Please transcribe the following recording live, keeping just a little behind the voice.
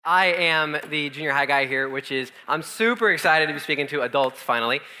I am the junior high guy here, I'm super excited to be speaking to adults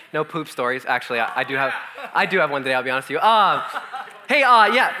finally. No poop stories. Actually, I do have one today, I'll be honest with you.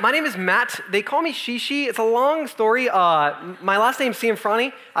 My name is Matt. They call me Shishi. It's a long story. My last name's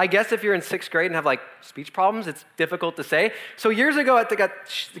Cianfrani. I guess if you're in 6th grade and have speech problems, it's difficult to say. So years ago, it got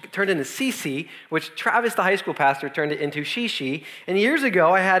turned into Cici, which Travis, the high school pastor, turned it into Shishi. And years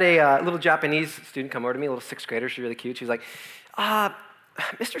ago, I had a little Japanese student come over to me, a little 6th grader. She's really cute. She's like,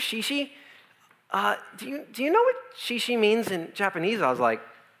 Mr. Shishi, do you know what Shishi means in Japanese? I was like,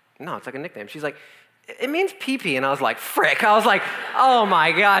 no, it's like a nickname. She's like, it means pee-pee. And I was like, frick. I was like, oh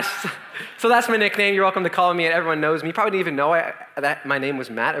my gosh. So that's my nickname. You're welcome to call me it. Everyone knows me. You probably didn't even know that my name was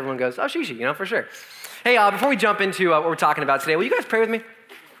Matt. Everyone goes, oh, Shishi, for sure. Hey, before we jump into what we're talking about today, will you guys pray with me?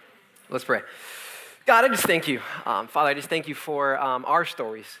 Let's pray. God, I just thank you. Father, I just thank you for our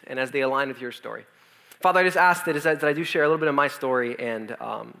stories and as they align with your story. Father, I just ask that I do share a little bit of my story and,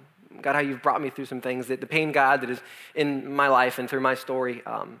 God, how you've brought me through some things, that the pain, God, that is in my life and through my story,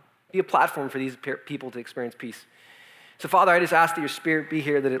 be a platform for these people to experience peace. So, Father, I just ask that your Spirit be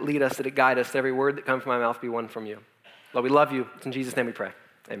here, that it lead us, that it guide us, that every word that comes from my mouth be one from you. Lord, we love you. It's in Jesus' name we pray.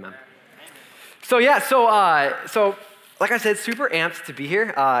 Amen. So like I said, super amped to be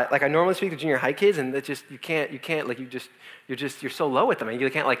here. I normally speak to junior high kids, and it's just, you're so low with them. And you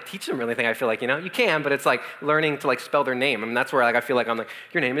can't teach them anything, I feel like, you can, but it's learning to spell their name. I mean, that's where I feel like I'm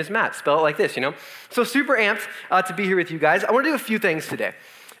your name is Matt, spell it like this, So super amped to be here with you guys. I want to do a few things today,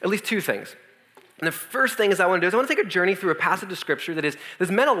 at least 2 things. And the first thing I want to take a journey through a passage of scripture that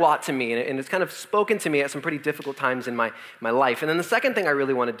has meant a lot to me, and it's kind of spoken to me at some pretty difficult times in my life. And then the second thing I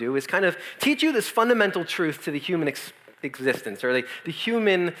really want to do is kind of teach you this fundamental truth to the human existence, or the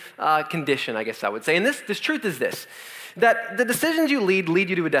human condition, I guess I would say. And this truth is this, that the decisions you lead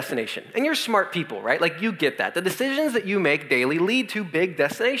you to a destination. And you're smart people, right? You get that. The decisions that you make daily lead to big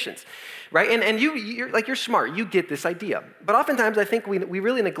destinations, right? And you're smart. You get this idea. But oftentimes I think we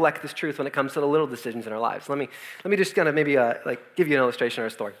really neglect this truth when it comes to the little decisions in our lives. Let me just kind of maybe give you an illustration or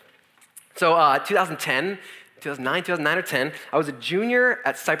a story. So 2009 or 10, I was a junior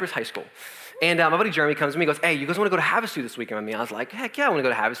at Cypress High School. And my buddy Jeremy comes to me and goes, hey, you guys want to go to Havasu this weekend with me? I was like, heck yeah, I want to go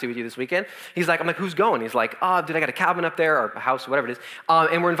to Havasu with you this weekend. I'm like, who's going? He's like, dude, I got a cabin up there, or a house, whatever it is.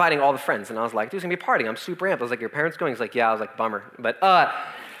 And we're inviting all the friends. And I was like, dude, it's going to be a party. I'm super amped. I was like, your parents going? He's like, yeah. I was like, bummer. But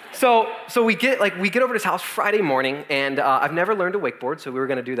so we get over to his house Friday morning, and I've never learned to wakeboard, so we were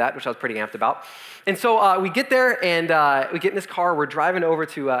going to do that, which I was pretty amped about. And so we get there, and we get in this car. We're driving over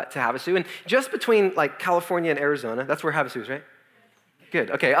to Havasu. And just between California and Arizona, that's where Havasu is, right?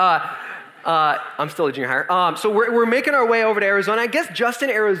 Good. Okay. I'm still a junior higher. So we're making our way over to Arizona. I guess just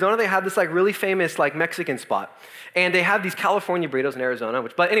in Arizona, they have this really famous Mexican spot. And they have these California burritos in Arizona,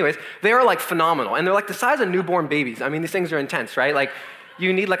 but anyways, they are phenomenal. And they're the size of newborn babies. I mean, these things are intense, right?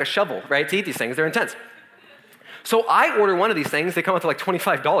 You need a shovel, right, to eat these things. They're intense. So I order one of these things. They come out to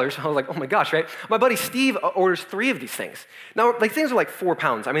 $25. I was like, oh my gosh, right? My buddy Steve orders 3 of these things. Now, things are 4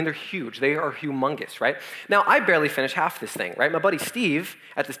 pounds. I mean, they're huge. They are humongous, right? Now, I barely finish half this thing, right? My buddy Steve,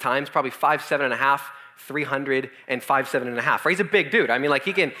 at this time, is probably 5'7.5", 300, and 5'7.5", right? He's a big dude. I mean,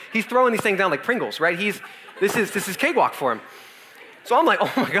 he's throwing these things down like Pringles, right? This is cakewalk for him. So I'm like,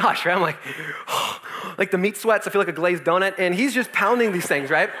 oh my gosh, right? I'm like the meat sweats. I feel like a glazed donut. And he's just pounding these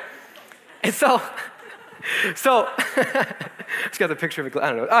things, right? And so just got the picture of it. I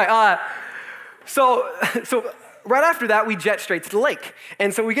don't know. All right. So right after that, we jet straight to the lake.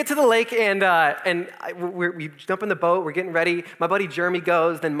 And so we get to the lake, and we jump in the boat. We're getting ready. My buddy Jeremy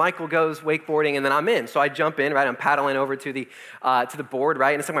goes. Then Michael goes wakeboarding, and then I'm in. So I jump in. Right. I'm paddling over to the board.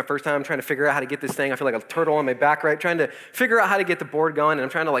 Right. And it's my first time trying to figure out how to get this thing. I feel like a turtle on my back. Right. Trying to figure out how to get the board going, and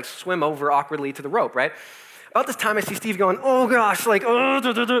I'm trying to swim over awkwardly to the rope. Right. About this time, I see Steve going, oh gosh, and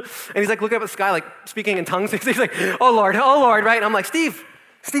he's looking up at the sky, speaking in tongues. He's like, oh Lord, right? And I'm like, Steve,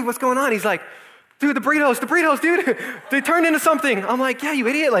 what's going on? He's like, dude, the burritos, dude, they turned into something. I'm like, yeah, you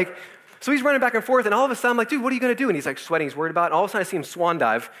idiot. So he's running back and forth, and all of a sudden, I'm like, dude, what are you gonna do? And he's sweating, he's worried about it. And all of a sudden, I see him swan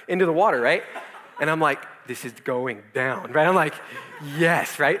dive into the water, right? And I'm like, this is going down, right? I'm like,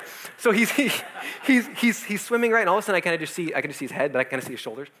 yes, right? So he's swimming, right? And all of a sudden, I can just see his head, but I kind of see his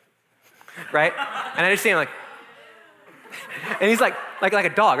shoulders. Right? And I just see him and he's like a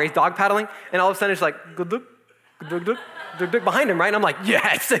dog, right? He's dog paddling, and all of a sudden it's behind him, right? And I'm like,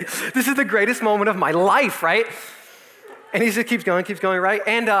 yes, this is the greatest moment of my life, right? And he just keeps going, right?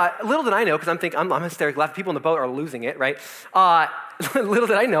 And little did I know, because I'm hysterical, laughing. People in the boat are losing it, right? Little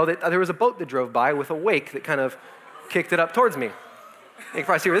did I know that there was a boat that drove by with a wake that kind of kicked it up towards me. You can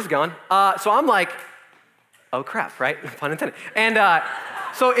probably see where this is going. So I'm like, oh crap, right? Pun intended. And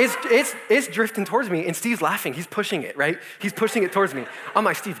So it's drifting towards me, and Steve's laughing. He's pushing it, right? He's pushing it towards me. I'm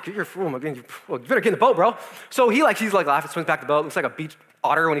like, Steve, get your fool. You better get in the boat, bro. So he's laughing, swims back to the boat. Looks like a beach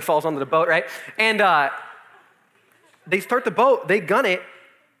otter when he falls onto the boat, right? And they start the boat, they gun it,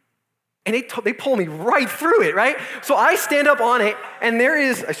 and they pull me right through it, right? So I stand up on it, and there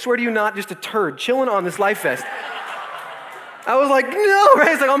is, I swear to you not, just a turd chilling on this life vest. I was like, no,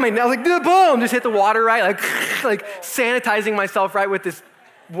 right? It's like, oh my, I was like, boom, just hit the water, right? Like sanitizing myself, right, with this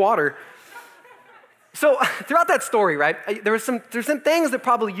water. So throughout that story, right, there's some things that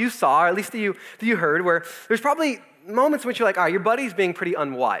probably you saw, or at least that you heard, where there's probably moments in which you're like, all right, your buddy's being pretty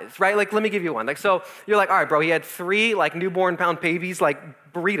unwise, right? Like, let me give you one. Like, so you're like, all right, bro, he had 3 like newborn pound babies,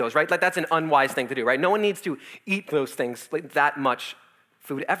 like burritos, right? Like, that's an unwise thing to do, right? No one needs to eat those things, like that much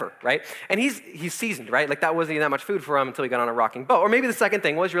food ever, right? And he's seasoned, right? Like, that wasn't even that much food for him until he got on a rocking boat. Or maybe the second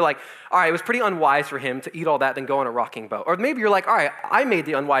thing was you're like, all right, it was pretty unwise for him to eat all that, then go on a rocking boat. Or maybe you're like, all right, I made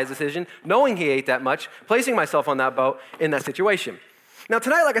the unwise decision, knowing he ate that much, placing myself on that boat in that situation. Now,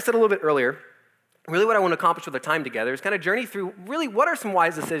 tonight, like I said a little bit earlier, really what I want to accomplish with our time together is kind of journey through really what are some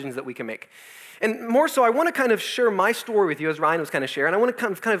wise decisions that we can make. And more so, I want to kind of share my story with you, as Ryan was kind of sharing. I want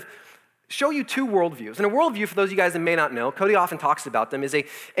to kind of show you 2 worldviews. And a worldview, for those of you guys that may not know, Cody often talks about them, is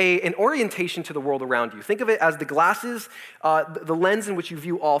an orientation to the world around you. Think of it as the glasses, the lens in which you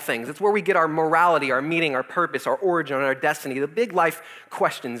view all things. It's where we get our morality, our meaning, our purpose, our origin, our destiny, the big life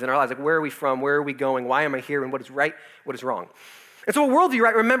questions in our lives, like where are we from, where are we going, why am I here, and what is right, what is wrong. And so a worldview,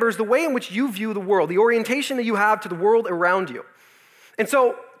 right, remember, is the way in which you view the world, the orientation that you have to the world around you. And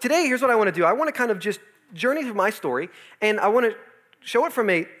so today, here's what I want to do. I want to kind of just journey through my story, and I want to show it from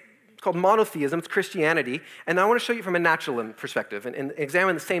it's called monotheism, it's Christianity, and I want to show you from a naturalism perspective and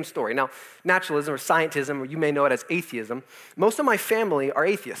examine the same story. Now, naturalism or scientism, or you may know it as atheism, most of my family are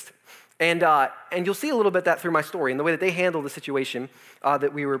atheists. And you'll see a little bit that through my story and the way that they handle the situation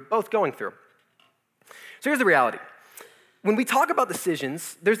that we were both going through. So here's the reality. When we talk about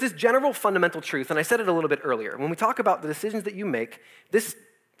decisions, there's this general fundamental truth, and I said it a little bit earlier. When we talk about the decisions that you make, this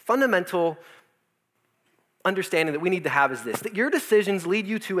fundamental understanding that we need to have is this, that your decisions lead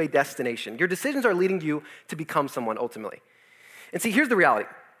you to a destination. Your decisions are leading you to become someone ultimately. And see, here's the reality.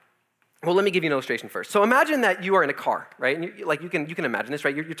 Well, let me give you an illustration first. So imagine that you are in a car, right? And you can imagine this,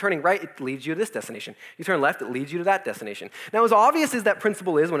 right? You're turning right, it leads you to this destination. You turn left, it leads you to that destination. Now, as obvious as that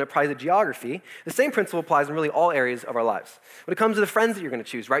principle is when it applies to geography, the same principle applies in really all areas of our lives. When it comes to the friends that you're going to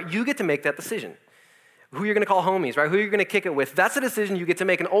choose, right? You get to make that decision. Who you're going to call homies, right? Who you're going to kick it with. That's a decision you get to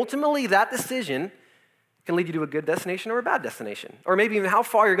make. And ultimately, that decision can lead you to a good destination or a bad destination. Or maybe even how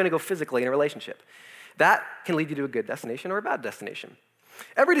far you're going to go physically in a relationship. That can lead you to a good destination or a bad destination.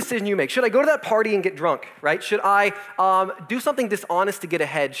 Every decision you make, should I go to that party and get drunk, right? Should I do something dishonest to get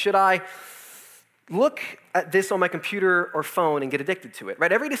ahead? Should I look at this on my computer or phone and get addicted to it,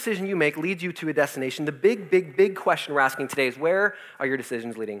 right? Every decision you make leads you to a destination. The big question we're asking today is, where are your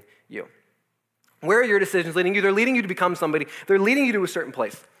decisions leading you? Where are your decisions leading you? They're leading you to become somebody. They're leading you to a certain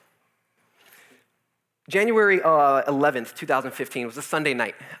place. January 11th, 2015 was a Sunday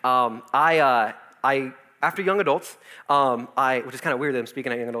night. After Young Adults, which is kind of weird that I'm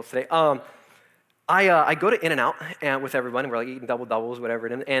speaking at Young Adults today, I go to In-N-Out with everyone. We're like eating doubles, whatever.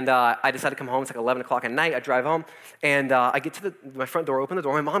 And I decide to come home. It's like 11 o'clock at night. I drive home, and I get to my front door, open the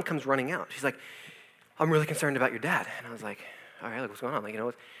door. My mom comes running out. She's like, I'm really concerned about your dad. And I was like, all right, like, what's going on?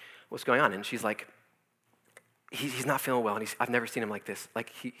 Like, what's going on? And she's like, he's not feeling well, and I've never seen him like this.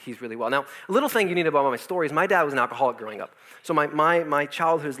 Like, he's really well. Now, a little thing you need to know about my story is my dad was an alcoholic growing up. So my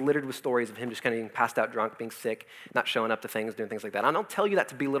childhood is littered with stories of him just kind of being passed out drunk, being sick, not showing up to things, doing things like that. And I don't tell you that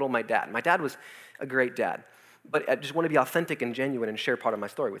to belittle my dad. My dad was a great dad. But I just want to be authentic and genuine and share part of my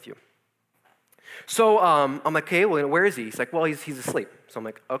story with you. So I'm like, okay, well, where is he? He's like, well, he's asleep. So I'm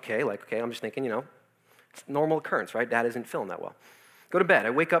like, okay, I'm just thinking, it's a normal occurrence, right? Dad isn't feeling that well. Go to bed. I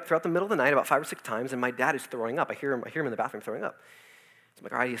wake up throughout the middle of the night about 5 or 6 times, and my dad is throwing up. I hear him in the bathroom throwing up. So I'm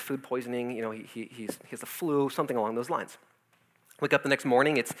like, all right, he has food poisoning. He has the flu, something along those lines. Wake up the next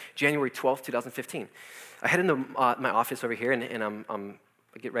morning. It's January 12th, 2015. I head into my office over here, and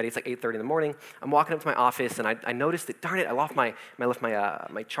I get ready. It's like 8:30 in the morning. I'm walking up to my office, and I noticed that, darn it, I left my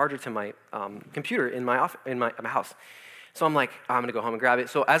charger to my computer in my house. So I'm like, I'm going to go home and grab it.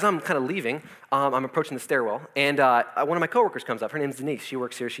 So as I'm kind of leaving, I'm approaching the stairwell, and one of my coworkers comes up. Her name's Denise. She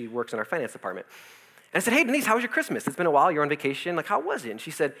works here. She works in our finance department. And I said, hey, Denise, how was your Christmas? It's been a while. You're on vacation. Like, how was it? And she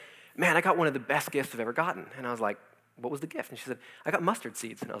said, man, I got one of the best gifts I've ever gotten. And I was like, what was the gift? And she said, I got mustard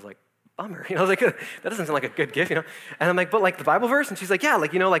seeds. And I was like, bummer. I was like, that doesn't sound like a good gift, And I'm like, but like the Bible verse? And she's like, yeah,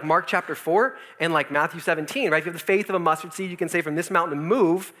 like Mark chapter 4 and like Matthew 17, right? If you have the faith of a mustard seed, you can say from this mountain to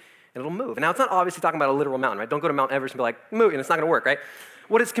move, and it'll move. And now it's not obviously talking about a literal mountain, right? Don't go to Mount Everest and be like, move, and it's not going to work, right?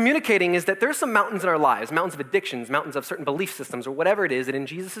 what it's communicating is that there's some mountains in our lives, mountains of addictions, mountains of certain belief systems, or whatever it is, that in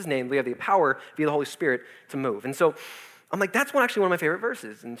Jesus' name, we have the power via the Holy Spirit to move. And so I'm like, that's actually one of my favorite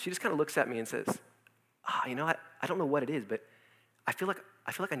verses. And she just kind of looks at me and says, I don't know what it is, but I feel like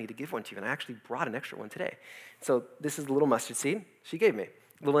I need to give one to you, and I actually brought an extra one today. So this is the little mustard seed she gave me.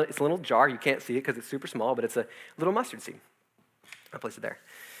 It's a little jar. You can't see it because it's super small, but it's a little mustard seed. I place it there.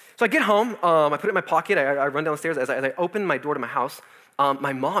 So I get home. I put it in my pocket. I run downstairs. As I open my door to my house,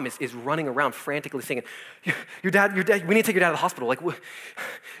 my mom is running around frantically singing, your dad, we need to take your dad to the hospital. Like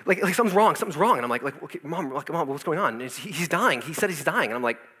something's wrong. And I'm like, okay, mom, what's going on? He's dying. He said he's dying. And I'm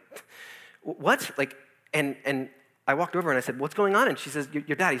like, what? And I walked over and I said, what's going on? And she says,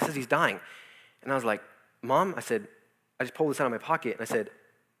 your dad, he says he's dying. And I was like, Mom, I said, I just pulled this out of my pocket and I said,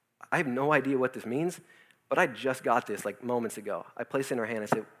 I have no idea what this means, but I just got this like moments ago. I placed it in her hand. I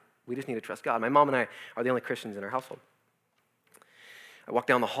said, we just need to trust God. My mom and I are the only Christians in our household. I walked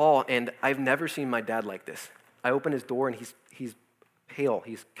down the hall and I've never seen my dad like this. I open his door and he's pale.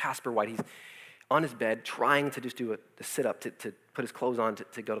 He's Casper White. He's on his bed trying to just do a sit-up to put his clothes on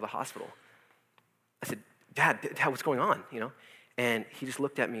to go to the hospital. I said, Dad, what's going on? And he just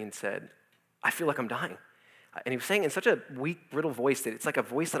looked at me and said, I feel like I'm dying. And he was saying in such a weak, brittle voice that it's like a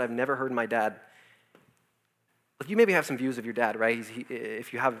voice that I've never heard my dad. Like you maybe have some views of your dad, right?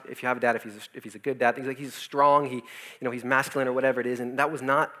 If you have a dad, if he's a good dad, things like he's strong, he's masculine or whatever it is, and that was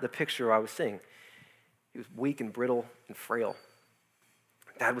not the picture I was seeing. He was weak and brittle and frail.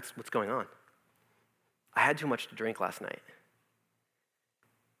 Dad, what's going on? I had too much to drink last night.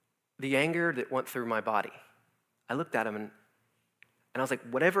 The anger that went through my body, I looked at him and I was like,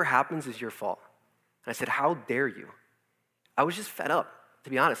 whatever happens is your fault. And I said, how dare you? I was just fed up, to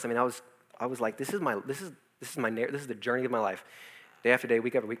be honest. I mean, I was like, this is the journey of my life. Day after day,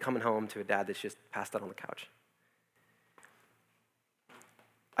 week after week, coming home to a dad that's just passed out on the couch.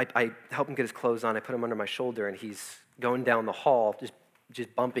 I help him get his clothes on. I put him under my shoulder, and he's going down the hall,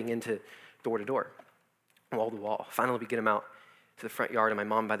 just bumping into door to door, wall to wall. Finally, we get him out to the front yard, and my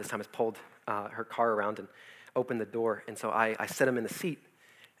mom by this time has pulled her car around and opened the door. And so I set him in the seat,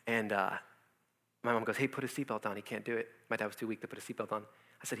 and my mom goes, hey, put his seatbelt on. He can't do it. My dad was too weak to put a seatbelt on.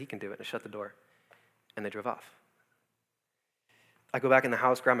 I said, he can do it, and I shut the door, and they drove off. I go back in the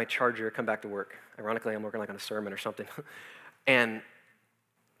house, grab my charger, come back to work. Ironically, I'm working like on a sermon or something. And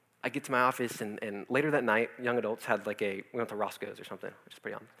I get to my office, and later that night, young adults had we went to Roscoe's or something, which is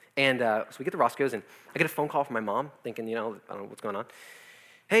pretty awesome. And so we get to Roscoe's, and I get a phone call from my mom, thinking, I don't know what's going on.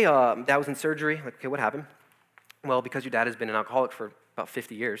 Hey, dad was in surgery. Like, okay, what happened? Well, because your dad has been an alcoholic for about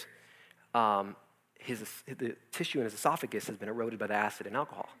 50 years, the tissue in his esophagus has been eroded by the acid and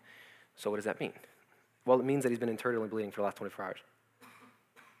alcohol. So what does that mean? Well, it means that he's been internally bleeding for the last 24 hours.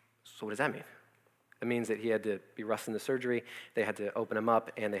 So what does that mean? It means that he had to be rushed into surgery, they had to open him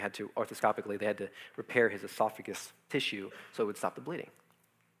up, and they had to, orthoscopically, they had to repair his esophagus tissue so it would stop the bleeding.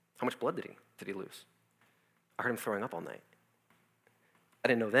 How much blood did he lose? I heard him throwing up all night. I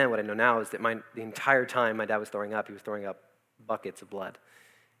didn't know then. What I know now is that the entire time my dad was throwing up, he was throwing up buckets of blood,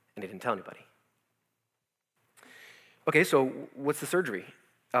 and he didn't tell anybody. Okay, so what's the surgery?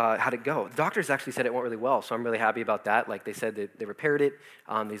 How'd it go? The doctors actually said it went really well, so I'm really happy about that. Like they said that they repaired it,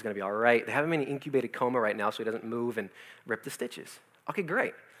 he's gonna be all right. They have him in an incubated coma right now so he doesn't move and rip the stitches. Okay,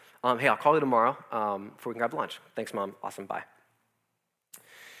 great. Hey, I'll call you tomorrow before we can grab lunch. Thanks, Mom. Awesome, bye.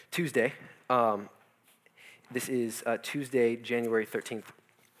 Tuesday, this is Tuesday, January 13th.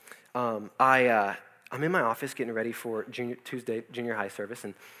 I'm in my office getting ready for Tuesday junior high service,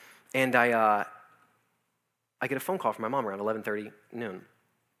 and I get a phone call from my mom around 11:30 noon.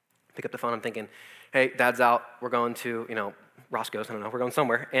 Pick up the phone, I'm thinking, hey, Dad's out, we're going to, Roscoe's, I don't know, we're going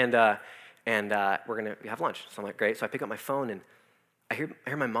somewhere, and we're going to have lunch. So I'm like, great. So I pick up my phone, and I hear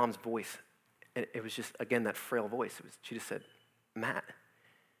my mom's voice, and it was just, again, that frail voice. She just said, Matt.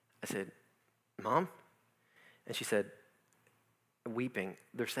 I said, Mom? And she said, weeping,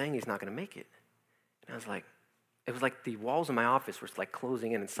 they're saying he's not going to make it. And I was like, it was like the walls of my office were like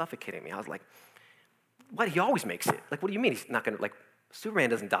closing in and suffocating me. I was like, what? He always makes it. Like, what do you mean he's not going to, Superman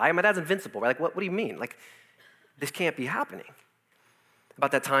doesn't die. My dad's invincible, right? Like, what do you mean? Like, this can't be happening.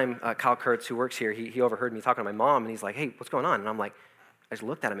 About that time, Kyle Kurtz, who works here, he overheard me talking to my mom, and he's like, hey, what's going on? And I'm like, I just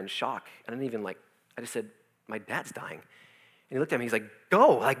looked at him in shock. I didn't even I just said, my dad's dying. And he looked at me, he's like,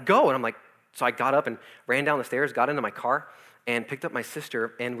 go. And I'm like, so I got up and ran down the stairs, got into my car, and picked up my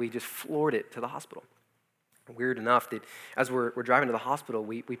sister, and we just floored it to the hospital. Weird enough that as we're driving to the hospital,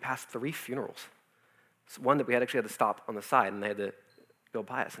 we passed 3 funerals. So one that we actually had to stop on the side, and they had to go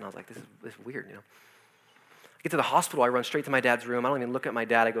by us, and I was like, this is weird, I get to the hospital, I run straight to my dad's room. I don't even look at my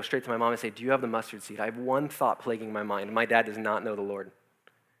dad. I go straight to my mom and say, do you have the mustard seed? I have one thought plaguing my mind. My dad does not know the Lord.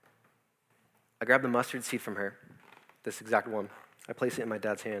 I grab the mustard seed from her, this exact one. I place it in my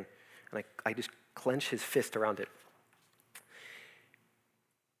dad's hand, and I just clench his fist around it.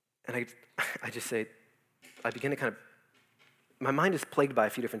 And I just say, I begin to kind of, my mind is plagued by a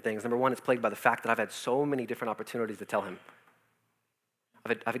few different things. Number one, it's plagued by the fact that I've had so many different opportunities to tell him.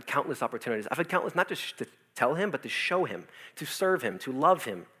 I've had countless opportunities. I've had countless, not just to tell him, but to show him, to serve him, to love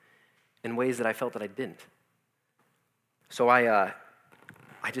him in ways that I felt that I didn't. So I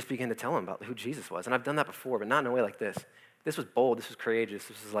just began to tell him about who Jesus was. And I've done that before, but not in a way like this. This was bold. This was courageous.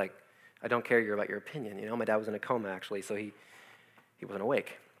 This was like, I don't care about your opinion. You know, my dad was in a coma, actually, so he wasn't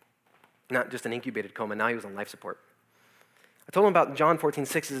awake. Not just an incubated coma. Now he was on life support. I told him about John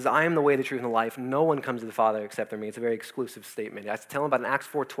 14:6. It says, I am the way, the truth, and the life. No one comes to the Father except through me. It's a very exclusive statement. I tell him about in Acts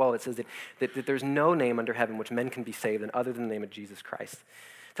 4:12. It says that there's no name under heaven which men can be saved in other than the name of Jesus Christ.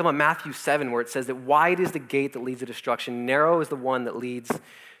 I tell him about Matthew 7, where it says that wide is the gate that leads to destruction. Narrow is the one that leads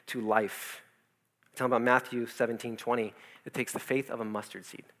to life. I tell him about Matthew 17:20. It takes the faith of a mustard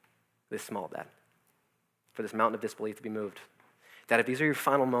seed, this small, Dad, for this mountain of disbelief to be moved. Dad, if these are your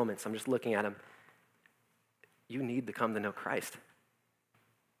final moments, I'm just looking at him, you need to come to know Christ.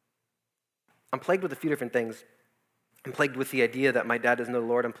 I'm plagued with a few different things. I'm plagued with the idea that my dad doesn't know the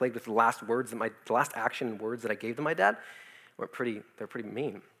Lord. I'm plagued with the last action and words that I gave to my dad. They're pretty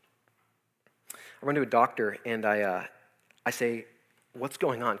mean. I run to a doctor and I say, what's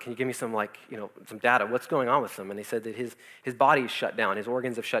going on? Can you give me some data? What's going on with him? And they said that his body is shut down. His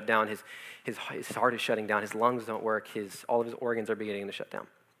organs have shut down. His heart is shutting down. His lungs don't work. All of his organs are beginning to shut down.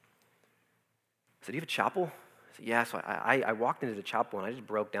 I said, do you have a chapel? I said, yeah. So I walked into the chapel and I just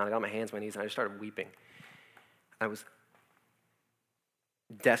broke down. I got on my hands, my knees, and I just started weeping. I was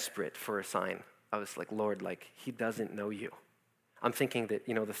desperate for a sign. I was like, Lord, he doesn't know you. I'm thinking that,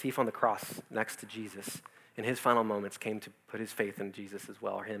 the thief on the cross next to Jesus in his final moments came to put his faith in Jesus as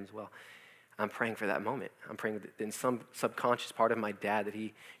well, or him as well. I'm praying for that moment. I'm praying that in some subconscious part of my dad that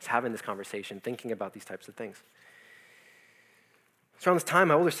he's having this conversation, thinking about these types of things. So around this time,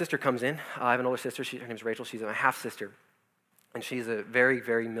 my older sister comes in. I have an older sister. Her name's Rachel. She's my half-sister. And she's a very,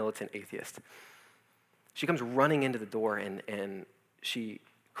 very militant atheist. She comes running into the door and she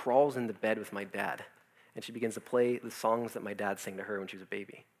crawls into bed with my dad. And she begins to play the songs that my dad sang to her when she was a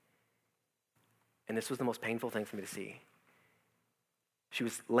baby. And this was the most painful thing for me to see. She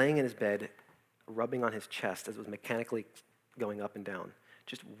was laying in his bed, rubbing on his chest as it was mechanically going up and down,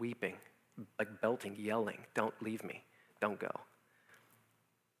 just weeping, belting, yelling, don't leave me, don't go.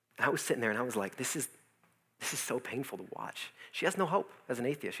 And I was sitting there and I was like, this is so painful to watch. She has no hope as an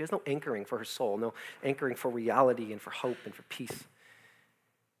atheist. She has no anchoring for her soul, no anchoring for reality and for hope and for peace.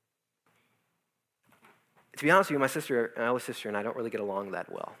 To be honest with you, my older sister and I don't really get along that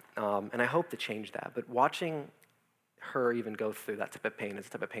well. And I hope to change that. But watching her even go through that type of pain is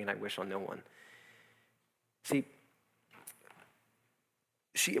the type of pain I wish on no one. See,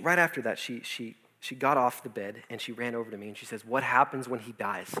 right after that, she got off the bed and she ran over to me and she says, what happens when he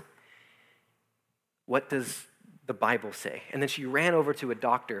dies? What does the Bible say? And then she ran over to a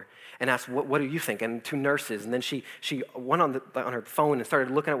doctor and asked, what do you think? And two nurses. And then she went on her phone and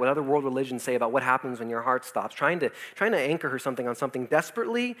started looking at what other world religions say about what happens when your heart stops, trying to anchor her something on something,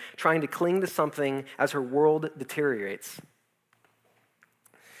 desperately trying to cling to something as her world deteriorates.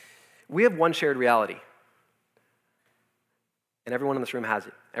 We have one shared reality. And everyone in this room has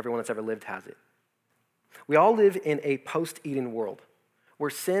it. Everyone that's ever lived has it. We all live in a post-Eden world where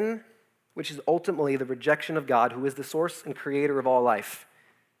sin, which is ultimately the rejection of God, who is the source and creator of all life.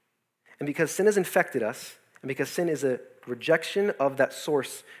 And because sin has infected us, and because sin is a rejection of that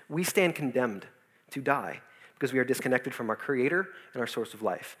source, we stand condemned to die because we are disconnected from our creator and our source of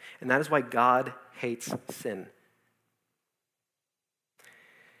life. And that is why God hates sin.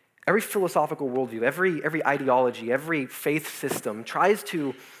 Every philosophical worldview, every ideology, every faith system tries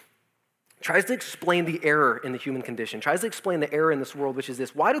to explain the error in the human condition, tries to explain the error in this world, which is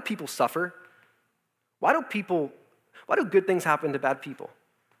this: why do people suffer? Why do good things happen to bad people?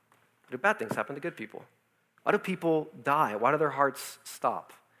 Why do bad things happen to good people? Why do people die? Why do their hearts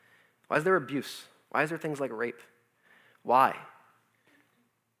stop? Why is there abuse? Why is there things like rape? Why?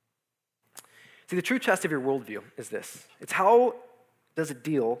 See, the true test of your worldview is this. It's how does it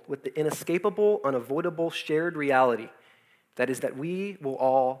deal with the inescapable, unavoidable, shared reality that is that we will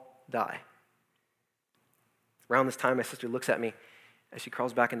all die. Around this time, my sister looks at me as she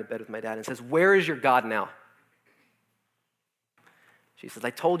crawls back into bed with my dad and says, where is your God now? She says, I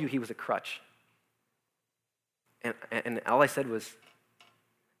told you he was a crutch. And all I said was,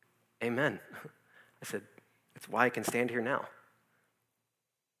 amen. I said, it's why I can stand here now.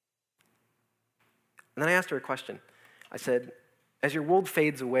 And then I asked her a question. I said, as your world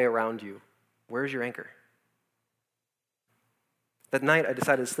fades away around you, Where's your anchor? That night, I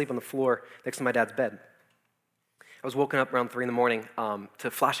decided to sleep on the floor next to my dad's bed. I was woken up around 3 in the morning to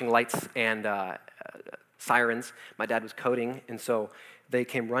flashing lights and sirens. My dad was coding, and so they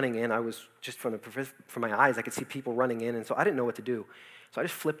came running in. I was just from my eyes, I could see people running in, and so I didn't know what to do. So I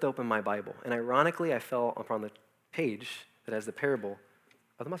just flipped open my Bible, and ironically, I fell upon the page that has the parable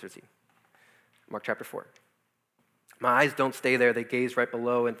of the mustard seed, Mark chapter 4. My eyes don't stay there. They gaze right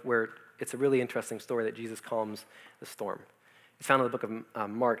below, and where it's a really interesting story that Jesus calms the storm. It's found in the book of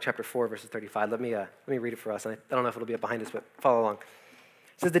Mark chapter 4, verses 35. Let me read it for us. And I don't know if it'll be up behind us, but follow along.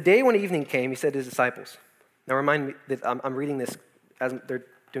 It says, the day when evening came, he said to his disciples. Now remind me that I'm reading this as they're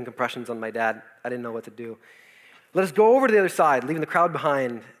doing compressions on my dad. I didn't know what to do. Let us go over to the other side, leaving the crowd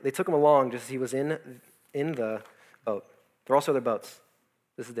behind. They took him along just as he was in the boat. There were also other boats.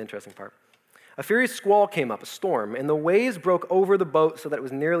 This is the interesting part. A furious squall came up, a storm, and the waves broke over the boat so that it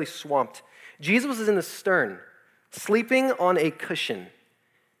was nearly swamped. Jesus was in the stern, sleeping on a cushion.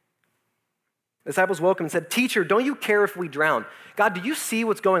 The disciples woke him and said, Teacher, don't you care if we drown? God, do you see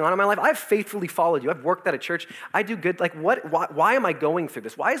what's going on in my life? I've faithfully followed you. I've worked at a church. I do good. Like, why am I going through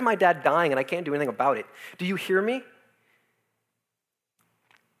this? Why is my dad dying and I can't do anything about it? Do you hear me?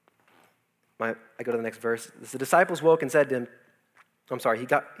 I go to the next verse. The disciples woke and said to him, he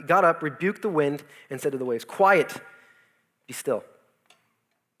got up, rebuked the wind, and said to the waves, Quiet, be still.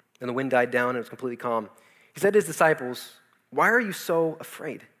 And the wind died down and it was completely calm. He said to his disciples, Why are you so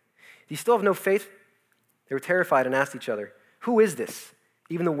afraid? Do you still have no faith? They were terrified and asked each other, Who is this?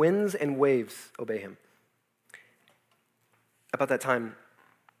 Even the winds and waves obey him. About that time,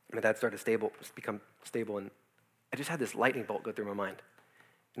 my dad started to become stable, and I just had this lightning bolt go through my mind.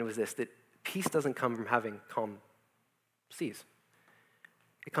 And it was this, that peace doesn't come from having calm seas.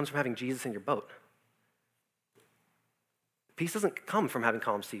 It comes from having Jesus in your boat. Peace doesn't come from having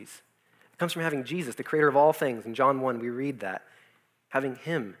calm seas. It comes from having Jesus, the creator of all things. In John 1, we read that. Having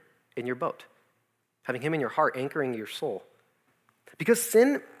him in your boat. Having him in your heart, anchoring your soul. Because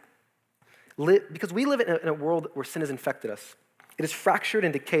we live in a world where sin has infected us. It has fractured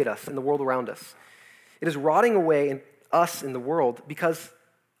and decayed us in the world around us. It is rotting away in us in the world because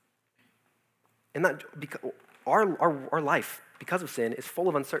our life, because of sin, is full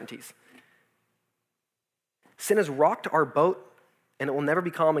of uncertainties. Sin has rocked our boat, and it will never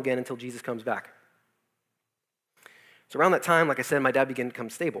be calm again until Jesus comes back. So around that time, like I said, my dad began to become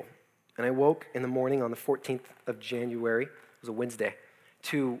stable. And I woke in the morning on the 14th of January, it was a Wednesday,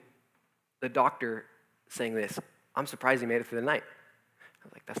 to the doctor saying this, I'm surprised he made it through the night. I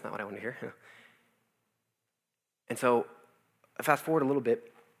was like, that's not what I want to hear. And so I fast forward a little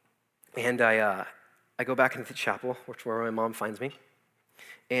bit, and I go back into the chapel, where my mom finds me,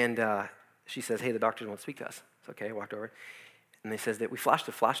 and she says, hey, the doctor wants to speak to us. It's okay, I walked over, and they says that we flashed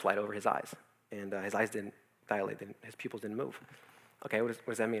a flashlight over his eyes, and his eyes didn't dilate, his pupils didn't move. Okay, what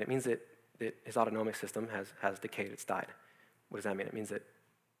does that mean? It means that his autonomic system has decayed, it's died. What does that mean? It means that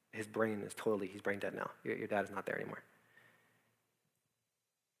his brain is he's brain dead now. Your dad is not there anymore.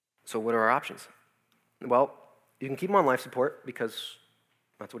 So what are our options? Well, you can keep him on life support because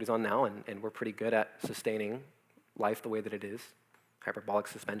that's what he's on now, and we're pretty good at sustaining life the way that it is, hyperbolic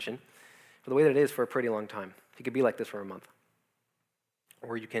suspension, for the way that it is for a pretty long time. He could be like this for a month.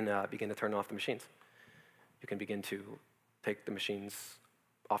 Or you can begin to turn off the machines. You can begin to take the machines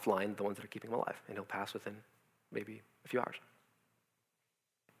offline, the ones that are keeping him alive, and he'll pass within maybe a few hours.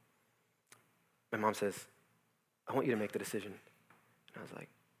 My mom says, I want you to make the decision. And I was like,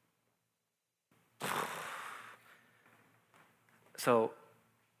 so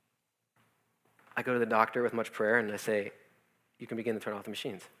I go to the doctor with much prayer and I say, you can begin to turn off the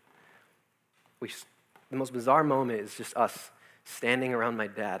machines. The most bizarre moment is just us standing around my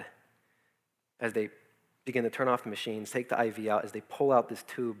dad as they begin to turn off the machines, take the IV out, as they pull out this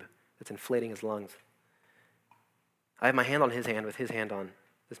tube that's inflating his lungs. I have my hand on his hand with his hand on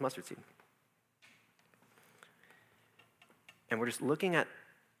this mustard seed. And we're just looking at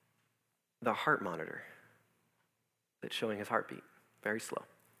the heart monitor that's showing his heartbeat, very slow.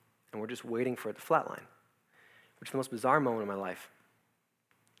 And we're just waiting for it to flatline, which is the most bizarre moment of my life.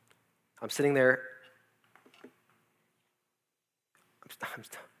 I'm sitting there, I'm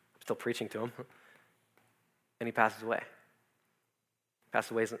still preaching to him, and he passes away.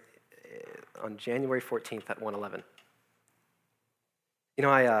 Passed away on January 14th at 1:11. You know,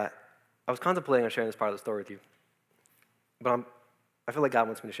 I was contemplating on sharing this part of the story with you, but I feel like God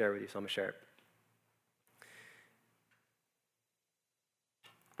wants me to share it with you, so I'm going to share it.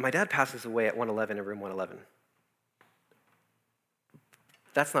 My dad passes away at 1:11 in room 111.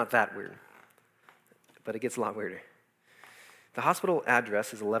 That's not that weird, but it gets a lot weirder. The hospital address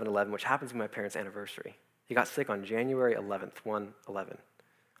is 1111, which happens to be my parents' anniversary. He got sick on January 11th, 1/11.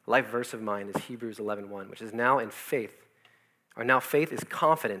 A life verse of mine is Hebrews 11:1, which is now in faith. Or now faith is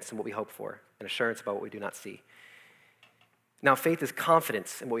confidence in what we hope for and assurance about what we do not see. Now faith is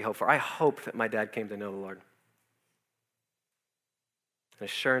confidence in what we hope for. I hope that my dad came to know the Lord. An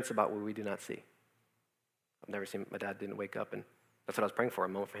assurance about what we do not see. I've never seen my dad didn't wake up, and that's what I was praying for, a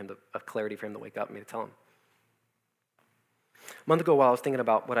moment for him of clarity for him to wake up and me to tell him. A month ago, while I was thinking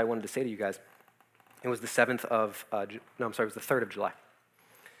about what I wanted to say to you guys, it was the 3rd of July.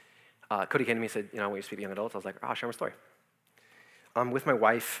 Cody came to me and said, I want you to speak to young adults. I was like, I'll share my story. I'm with my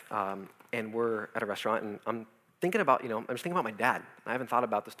wife, and we're at a restaurant, and I'm thinking about, I'm just thinking about my dad. I haven't thought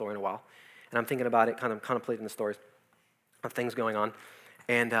about the story in a while, and I'm thinking about it, kind of contemplating the stories of things going on,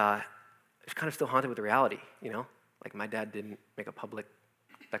 and it's kind of still haunted with the reality, like my dad didn't make a public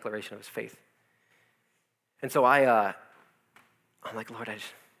declaration of his faith. And so I'm like, Lord,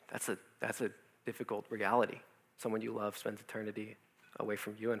 that's a difficult reality. Someone you love spends eternity away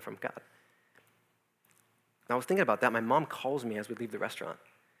from you and from God. And I was thinking about that. My mom calls me as we leave the restaurant.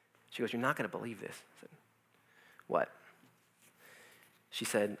 She goes, you're not going to believe this. I said, what? She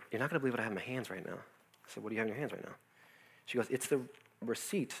said, you're not going to believe what I have in my hands right now. I said, what do you have in your hands right now? She goes, it's the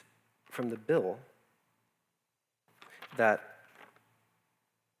receipt from the bill that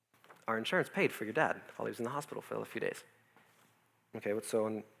our insurance paid for your dad while he was in the hospital for a few days. Okay, what's so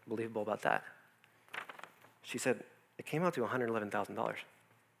unbelievable about that? She said, it came out to $111,000.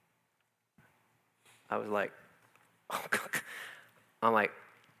 I was like, oh, I'm like,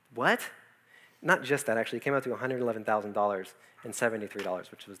 what? Not just that, actually. It came out to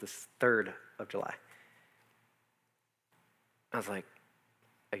 $111,073, which was the 3rd of July. I was like,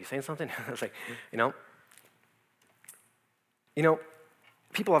 are you saying something? I was like,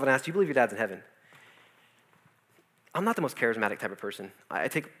 people often ask, do you believe your dad's in heaven? I'm not the most charismatic type of person. I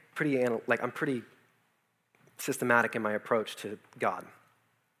take I'm pretty systematic in my approach to God.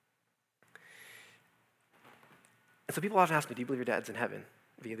 And so people often ask me, do you believe your dad's in heaven?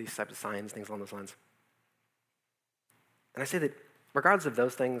 Via these types of signs, things along those lines. And I say that regardless of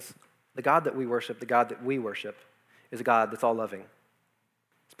those things, the God that we worship is a God that's all loving.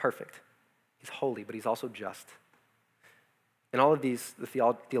 He's perfect. He's holy, but he's also just. And all of these, the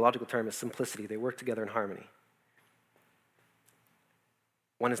theological term is simplicity. They work together in harmony.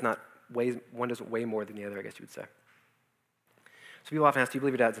 One doesn't weigh more than the other, I guess you would say. So people often ask, do you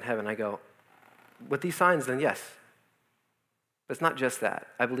believe your dad's in heaven? I go, with these signs, then yes. But it's not just that.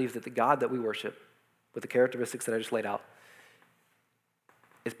 I believe that the God that we worship, with the characteristics that I just laid out,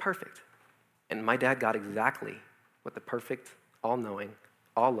 is perfect. And my dad got exactly what the perfect, all-knowing,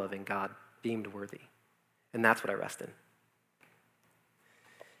 all-loving God deemed worthy. And that's what I rest in.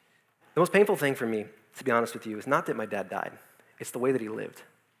 The most painful thing for me, to be honest with you, is not that my dad died. It's the way that he lived.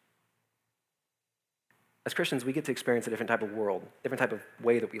 As Christians, we get to experience a different type of world, different type of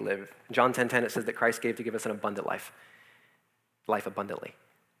way that we live. In John 10:10, it says that Christ gave to give us an abundant life abundantly.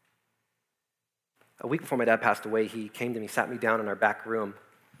 A week before my dad passed away, he came to me, sat me down in our back room,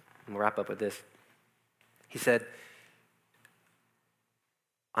 and we'll wrap up with this. He said,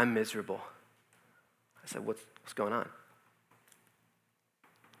 I'm miserable. I said, what's going on?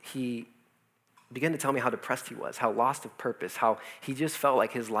 He began to tell me how depressed he was, how lost of purpose, how he just felt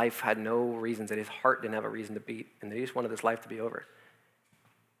like his life had no reasons, that his heart didn't have a reason to beat, and that he just wanted this life to be over.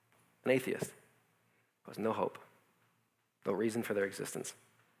 An atheist. There was no hope, no reason for their existence.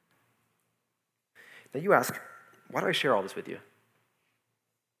 Now you ask, why do I share all this with you?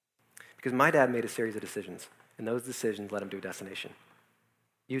 Because my dad made a series of decisions, and those decisions led him to a destination.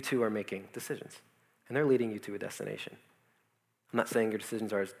 You too are making decisions, and they're leading you to a destination. I'm not saying your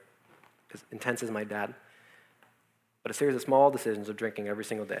decisions are as intense as my dad, but a series of small decisions of drinking every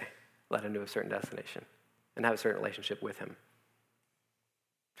single day led him to a certain destination and have a certain relationship with him.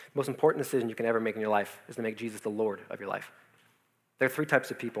 The most important decision you can ever make in your life is to make Jesus the Lord of your life. There are 3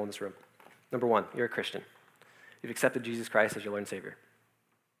 types of people in this room. Number 1, you're a Christian. You've accepted Jesus Christ as your Lord and Savior.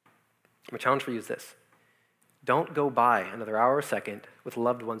 My challenge for you is this. Don't go by another hour or second with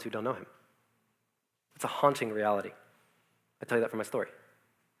loved ones who don't know him. It's a haunting reality. I tell you that from my story.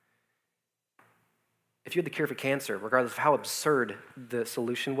 If you had the cure for cancer, regardless of how absurd the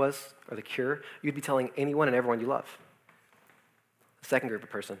solution was or the cure, you'd be telling anyone and everyone you love. The second group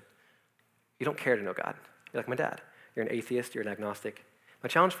of person, you don't care to know God. You're like my dad. You're an atheist, you're an agnostic. My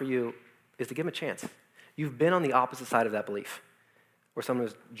challenge for you is to give him a chance. You've been on the opposite side of that belief, where someone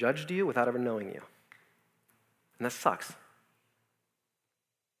has judged you without ever knowing you. And that sucks.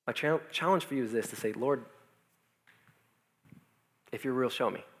 My challenge for you is this, to say, Lord, if you're real,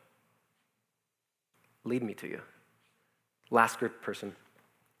 show me. Lead me to you. Last group of person,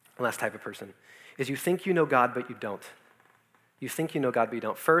 last type of person, is you think you know God, but you don't. You think you know God, but you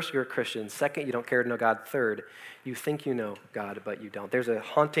don't. First, you're a Christian. Second, you don't care to know God. Third, you think you know God, but you don't. There's a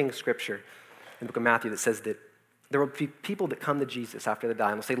haunting scripture in the book of Matthew that says that there will be people that come to Jesus after they die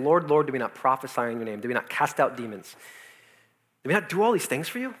and will say, Lord, Lord, do we not prophesy in your name? Do we not cast out demons? Do we not do all these things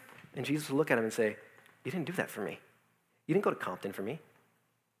for you? And Jesus will look at him and say, you didn't do that for me. You didn't go to Compton for me. You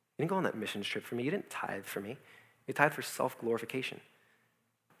didn't go on that missions trip for me. You didn't tithe for me. You tithe for self-glorification.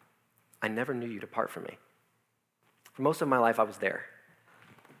 I never knew you. Depart from me. For most of my life, I was there.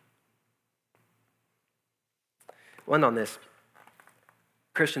 We'll end on this.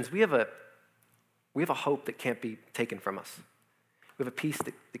 Christians, we have a hope that can't be taken from us. We have a peace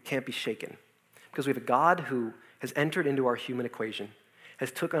that can't be shaken. Because we have a God who has entered into our human equation,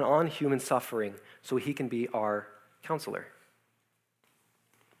 has taken on human suffering so he can be our counselor,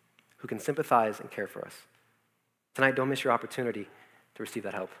 who can sympathize and care for us. Tonight, don't miss your opportunity to receive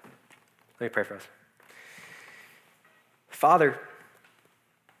that help. Let me pray for us. Father,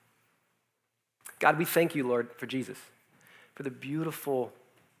 God, we thank you, Lord, for Jesus, for the beautiful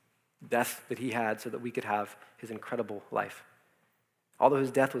death that he had so that we could have his incredible life. Although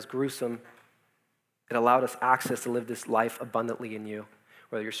his death was gruesome, it allowed us access to live this life abundantly in you,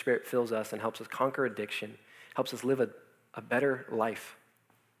 where your Spirit fills us and helps us conquer addiction, helps us live a better life.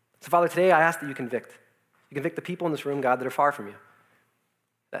 So, Father, today I ask that you convict. You convict the people in this room, God, that are far from you.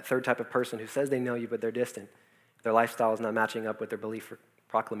 That third type of person who says they know you, but they're distant. Their lifestyle is not matching up with their belief or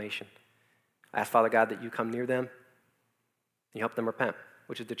proclamation. I ask, Father God, that you come near them and you help them repent,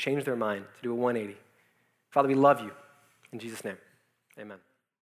 which is to change their mind, to do a 180. Father, we love you. In Jesus' name, amen.